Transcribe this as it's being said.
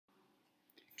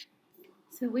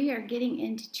So we are getting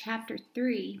into chapter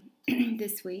 3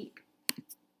 this week.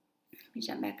 Let me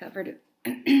jump back over to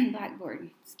Blackboard,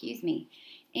 excuse me.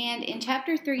 And in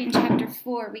chapter 3 and chapter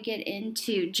 4, we get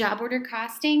into job order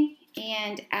costing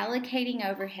and allocating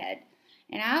overhead.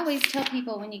 And I always tell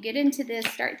people when you get into this,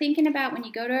 start thinking about when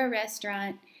you go to a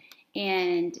restaurant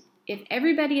and if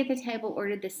everybody at the table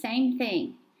ordered the same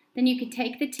thing, then you could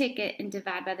take the ticket and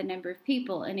divide by the number of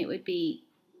people and it would be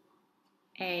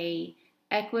a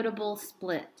equitable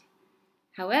split.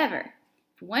 However,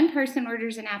 if one person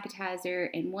orders an appetizer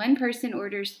and one person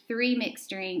orders 3 mixed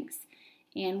drinks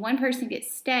and one person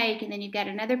gets steak and then you've got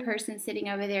another person sitting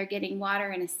over there getting water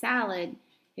and a salad,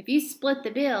 if you split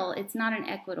the bill, it's not an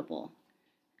equitable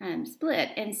split.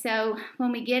 And so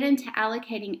when we get into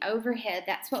allocating overhead,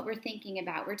 that's what we're thinking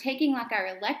about. We're taking like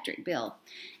our electric bill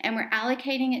and we're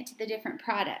allocating it to the different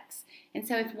products. And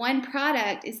so if one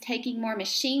product is taking more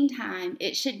machine time,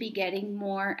 it should be getting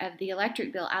more of the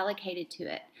electric bill allocated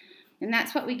to it. And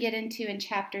that's what we get into in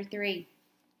chapter 3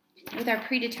 with our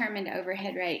predetermined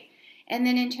overhead rate. And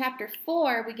then in chapter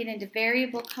 4, we get into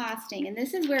variable costing. And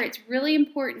this is where it's really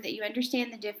important that you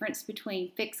understand the difference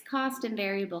between fixed cost and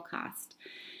variable cost.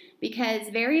 Because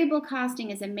variable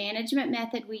costing is a management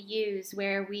method we use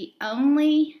where we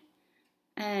only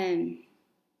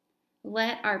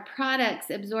let our products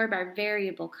absorb our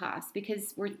variable costs,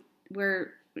 because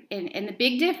and the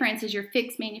big difference is your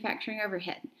fixed manufacturing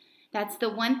overhead. That's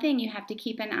the one thing you have to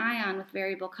keep an eye on with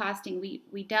variable costing.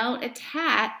 We don't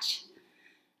attach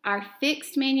our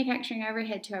fixed manufacturing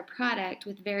overhead to our product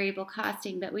with variable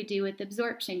costing, but we do with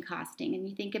absorption costing. And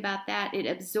you think about that, it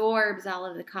absorbs all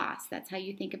of the costs. That's how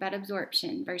you think about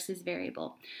absorption versus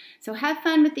variable. So have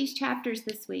fun with these chapters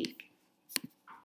this week.